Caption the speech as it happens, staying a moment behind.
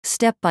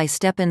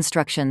step-by-step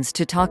instructions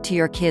to talk to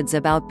your kids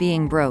about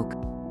being broke.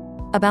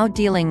 About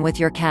dealing with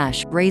your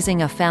cash.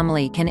 Raising a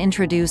family can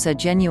introduce a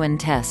genuine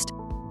test.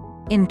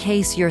 In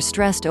case you're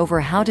stressed over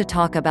how to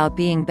talk about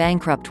being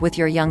bankrupt with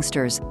your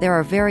youngsters, there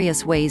are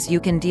various ways you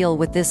can deal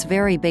with this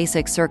very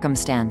basic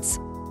circumstance.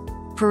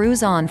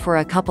 Peruse on for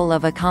a couple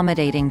of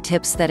accommodating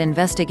tips that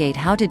investigate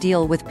how to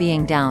deal with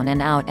being down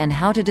and out and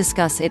how to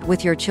discuss it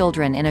with your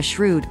children in a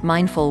shrewd,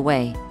 mindful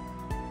way.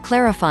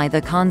 Clarify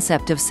the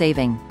concept of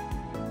saving.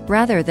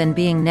 Rather than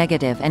being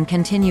negative and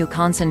continue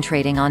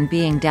concentrating on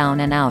being down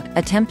and out,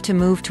 attempt to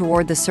move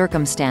toward the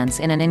circumstance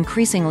in an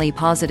increasingly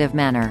positive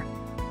manner.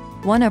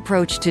 One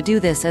approach to do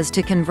this is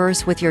to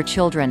converse with your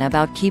children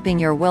about keeping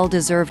your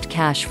well-deserved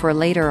cash for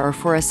later or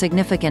for a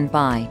significant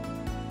buy.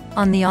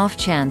 On the off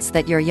chance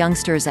that your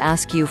youngsters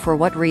ask you for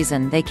what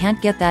reason they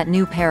can't get that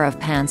new pair of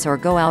pants or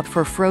go out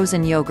for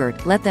frozen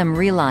yogurt, let them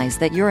realize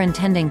that you're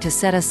intending to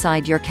set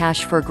aside your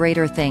cash for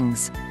greater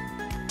things.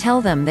 Tell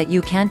them that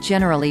you can't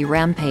generally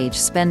rampage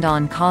spend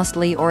on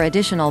costly or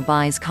additional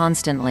buys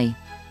constantly.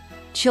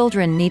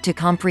 Children need to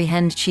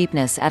comprehend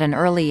cheapness at an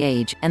early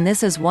age, and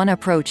this is one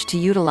approach to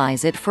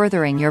utilize it,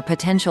 furthering your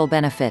potential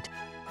benefit.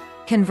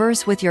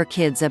 Converse with your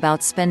kids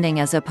about spending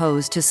as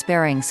opposed to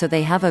sparing so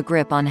they have a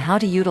grip on how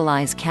to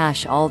utilize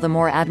cash, all the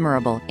more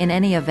admirable, in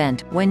any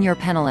event, when you're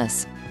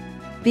penniless.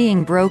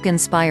 Being broke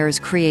inspires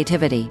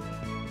creativity.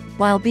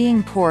 While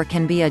being poor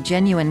can be a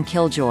genuine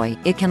killjoy,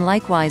 it can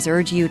likewise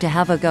urge you to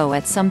have a go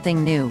at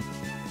something new.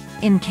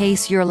 In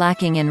case you're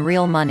lacking in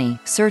real money,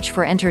 search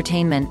for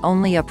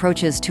entertainment-only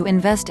approaches to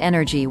invest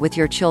energy with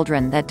your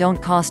children that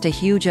don't cost a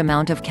huge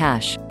amount of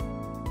cash.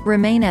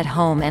 Remain at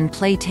home and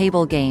play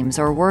table games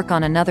or work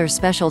on another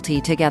specialty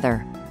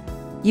together.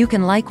 You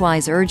can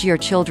likewise urge your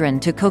children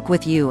to cook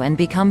with you and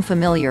become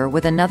familiar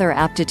with another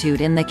aptitude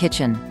in the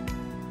kitchen.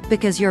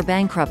 Because you're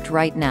bankrupt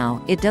right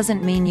now, it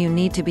doesn't mean you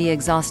need to be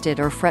exhausted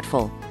or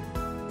fretful.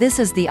 This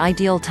is the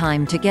ideal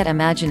time to get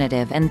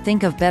imaginative and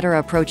think of better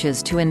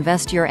approaches to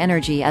invest your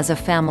energy as a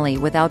family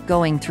without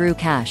going through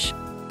cash.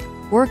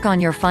 Work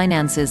on your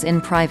finances in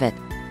private.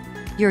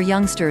 Your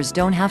youngsters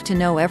don't have to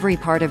know every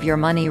part of your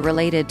money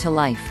related to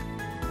life.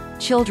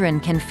 Children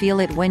can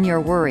feel it when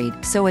you're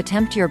worried, so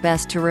attempt your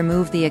best to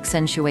remove the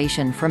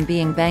accentuation from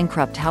being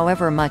bankrupt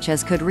however much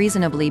as could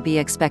reasonably be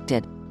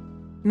expected.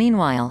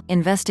 Meanwhile,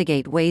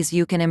 investigate ways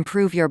you can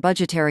improve your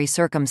budgetary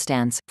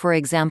circumstance, for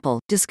example,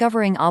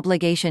 discovering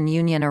obligation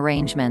union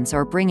arrangements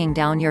or bringing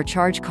down your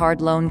charge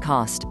card loan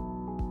cost.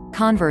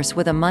 Converse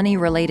with a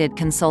money-related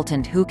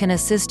consultant who can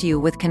assist you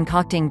with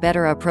concocting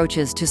better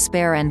approaches to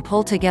spare and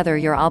pull together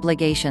your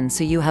obligations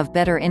so you have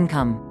better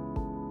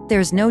income.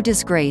 There's no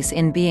disgrace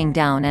in being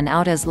down and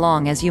out as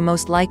long as you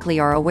most likely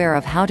are aware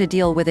of how to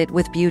deal with it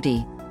with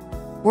beauty.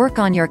 Work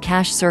on your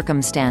cash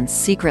circumstance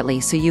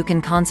secretly so you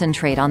can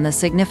concentrate on the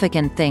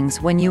significant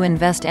things when you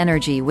invest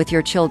energy with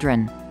your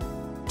children.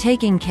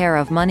 Taking care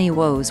of money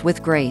woes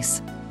with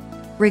grace.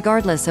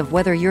 Regardless of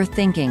whether you're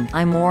thinking,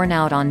 "I'm worn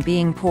out on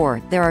being poor,"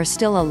 there are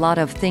still a lot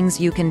of things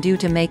you can do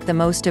to make the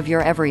most of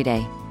your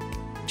everyday.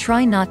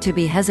 Try not to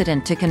be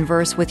hesitant to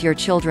converse with your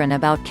children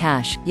about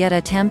cash, yet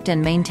attempt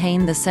and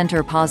maintain the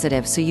center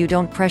positive so you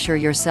don't pressure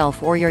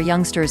yourself or your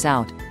youngsters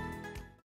out.